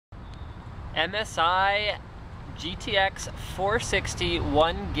MSI GTX 460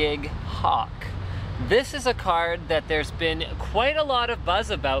 1 gig Hawk. This is a card that there's been quite a lot of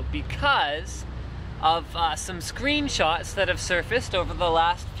buzz about because of some screenshots that have surfaced over the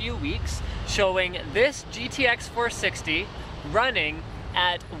last few weeks showing this GTX 460 running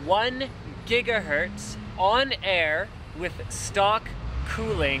at 1 gigahertz on air with stock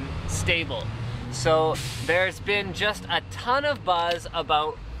cooling stable. So there's been just a ton of buzz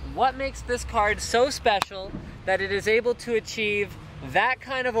about what makes this card so special that it is able to achieve that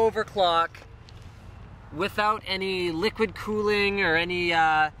kind of overclock without any liquid cooling or any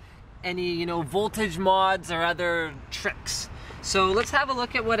voltage mods or other tricks. So let's have a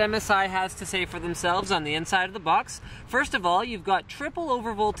look at what MSI has to say for themselves on the inside of the box. First of all, you've got triple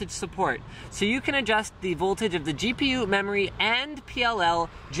overvoltage support. So you can adjust the voltage of the GPU, memory, and PLL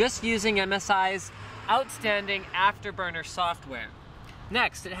just using MSI's outstanding afterburner software.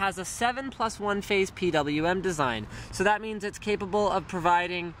 Next, it has a 7+1 phase PWM design. So that means it's capable of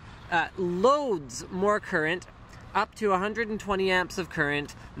providing loads more current, up to 120 amps of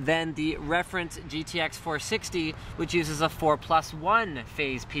current, than the reference GTX 460, which uses a 4+1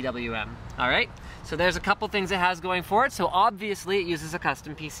 phase PWM. All right, so there's a couple things it has going for it. So obviously it uses a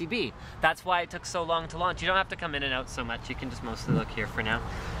custom PCB. That's why it took so long to launch. You don't have to come in and out so much. You can just mostly look here for now.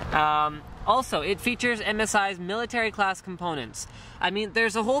 Also, it features MSI's military class components. I mean,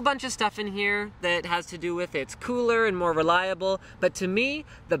 there's a whole bunch of stuff in here that has to do with it's cooler and more reliable, but to me,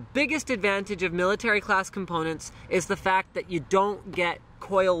 the biggest advantage of military class components is the fact that you don't get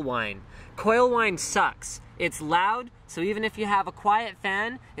coil whine. Coil whine sucks. It's loud, so even if you have a quiet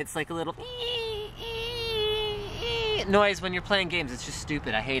fan, it's like a little noise when you're playing games. It's just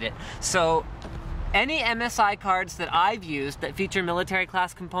stupid. I hate it. So any MSI cards that I've used that feature military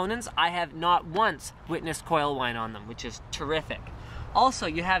class components, I have not once witnessed coil whine on them, which is terrific. Also,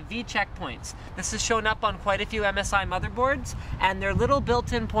 you have V checkpoints. This has shown up on quite a few MSI motherboards, and they're little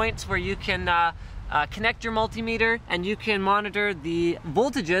built-in points where you can connect your multimeter and you can monitor the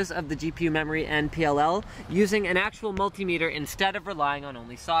voltages of the GPU, memory, and PLL using an actual multimeter instead of relying on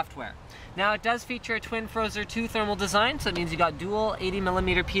only software. Now, it does feature a twin Frozr 2 thermal design, so it means you got dual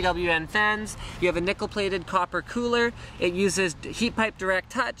 80mm PWM fans, you have a nickel-plated copper cooler, it uses heat pipe direct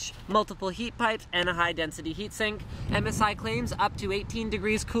touch, multiple heat pipes, and a high-density heatsink. MSI claims up to 18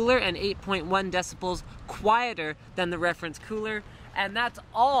 degrees cooler and 8.1 decibels quieter than the reference cooler. And that's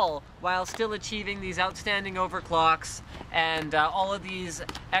all while still achieving these outstanding overclocks and all of these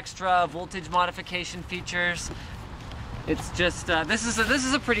extra voltage modification features. It's just, this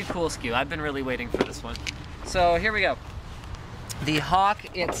is a pretty cool SKU. I've been really waiting for this one. So here we go. The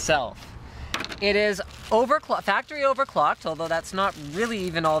Hawk itself. It is factory overclocked, although that's not really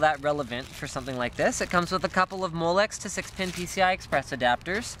even all that relevant for something like this. It comes with a couple of Molex to 6-pin PCI Express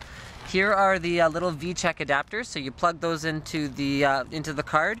adapters. Here are the little V-check adapters, so you plug those into the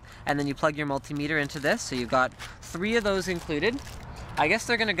card, and then you plug your multimeter into this, so you've got 3 of those included. I guess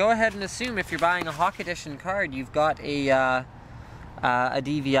they're going to go ahead and assume if you're buying a Hawk Edition card, you've got a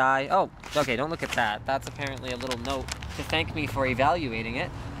DVI. Oh, okay, don't look at that. That's apparently a little note to thank me for evaluating it.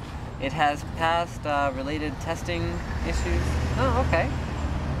 It has passed related testing issues. Oh, okay.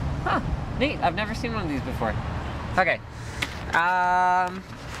 Huh, neat. I've never seen one of these before. Okay.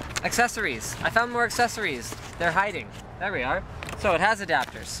 Accessories. I found more accessories. They're hiding. There we are. So it has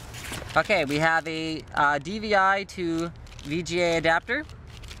adapters. Okay, we have a DVI to VGA adapter.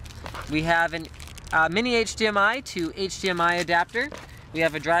 We have a mini HDMI to HDMI adapter. We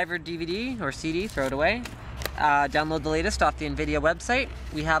have a driver DVD or CD, throw it away. Download the latest off the NVIDIA website.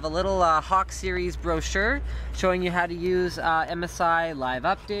 We have a little Hawk series brochure showing you how to use MSI Live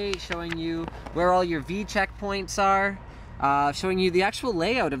Update, showing you where all your V checkpoints are, showing you the actual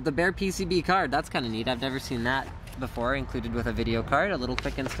layout of the bare PCB card. That's kind of neat. I've never seen that before, included with a video card. A little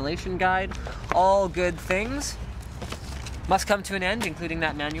quick installation guide. All good things. Must come to an end, including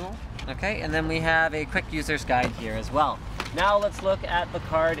that manual. Okay, and then we have a quick user's guide here as well. Now let's look at the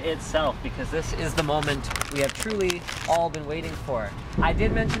card itself, because this is the moment we have truly all been waiting for. I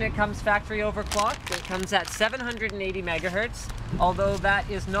did mention it comes factory overclocked. It comes at 780 megahertz, although that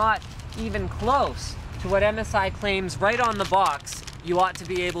is not even close to what MSI claims right on the box you ought to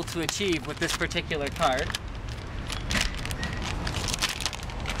be able to achieve with this particular card.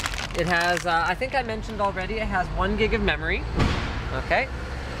 It has, I think I mentioned already, it has 1 gig of memory. Okay.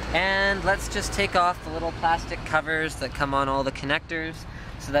 And let's just take off the little plastic covers that come on all the connectors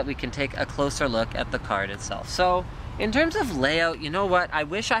so that we can take a closer look at the card itself. So in terms of layout, you know what? I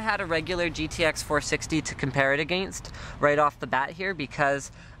wish I had a regular GTX 460 to compare it against right off the bat here, because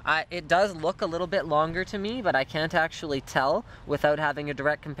It does look a little bit longer to me, but I can't actually tell without having a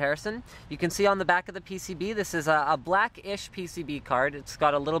direct comparison. You can see on the back of the PCB, this is a black-ish PCB card. It's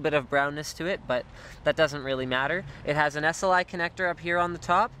got a little bit of brownness to it, but that doesn't really matter. It has an SLI connector up here on the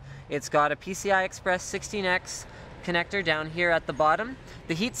top. It's got a PCI Express 16X connector down here at the bottom.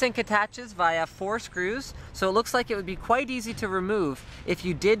 The heatsink attaches via 4 screws, so it looks like it would be quite easy to remove if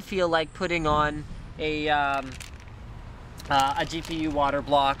you did feel like putting on a GPU water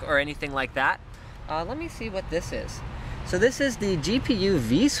block or anything like that. Let me see what this is. So this is the GPU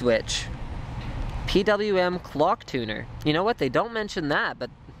V-switch PWM clock tuner. You know what, they don't mention that,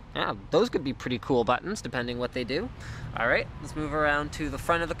 but yeah, those could be pretty cool buttons depending what they do. Alright, let's move around to the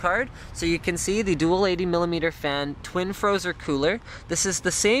front of the card. So you can see the dual 80mm fan twin frozer cooler. This is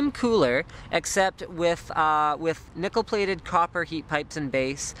the same cooler except with nickel-plated copper heat pipes and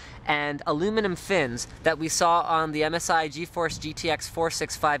base and aluminum fins that we saw on the MSI GTX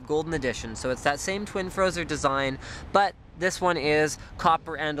 465 Golden Edition. So it's that same twin frozer design, but this one is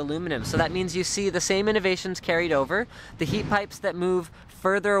copper and aluminum. So that means you see the same innovations carried over. The heat pipes that move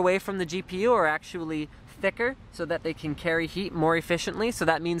further away from the GPU are actually thicker so that they can carry heat more efficiently. So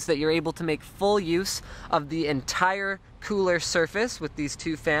that means that you're able to make full use of the entire cooler surface with these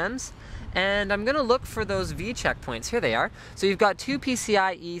 2 fans. And I'm gonna look for those V checkpoints. Here they are. So you've got 2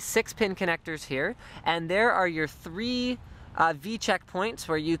 PCIe 6-pin connectors here, and there are your 3 V checkpoints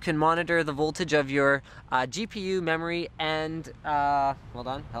where you can monitor the voltage of your GPU, memory, and hold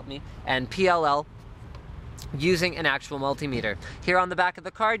on, help me, and PLL using an actual multimeter. Here on the back of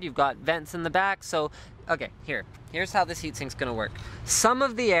the card, you've got vents in the back. So, okay, here's how this heatsink's gonna work. Some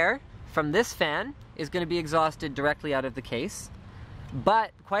of the air from this fan is gonna be exhausted directly out of the case,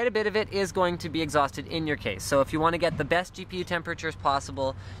 but quite a bit of it is going to be exhausted in your case. So if you want to get the best GPU temperatures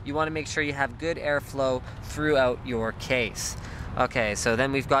possible, you want to make sure you have good airflow throughout your case. Okay, so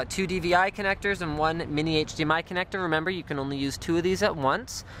then we've got 2 DVI connectors and 1 mini HDMI connector. Remember, you can only use 2 of these at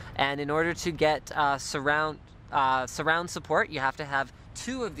once, and in order to get surround support, you have to have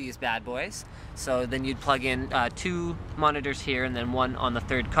 2 of these bad boys. So then you'd plug in 2 monitors here and then 1 on the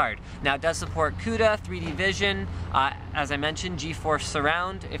 3rd card. Now it does support CUDA, 3D Vision, as I mentioned, GeForce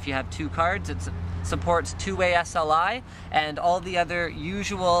Surround. If you have 2 cards, it supports 2-way SLI and all the other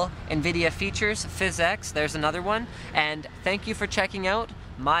usual NVIDIA features. PhysX, there's another one. And thank you for checking out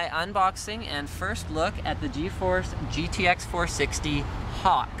my unboxing and first look at the GeForce GTX 460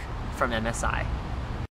 Hawk from MSI.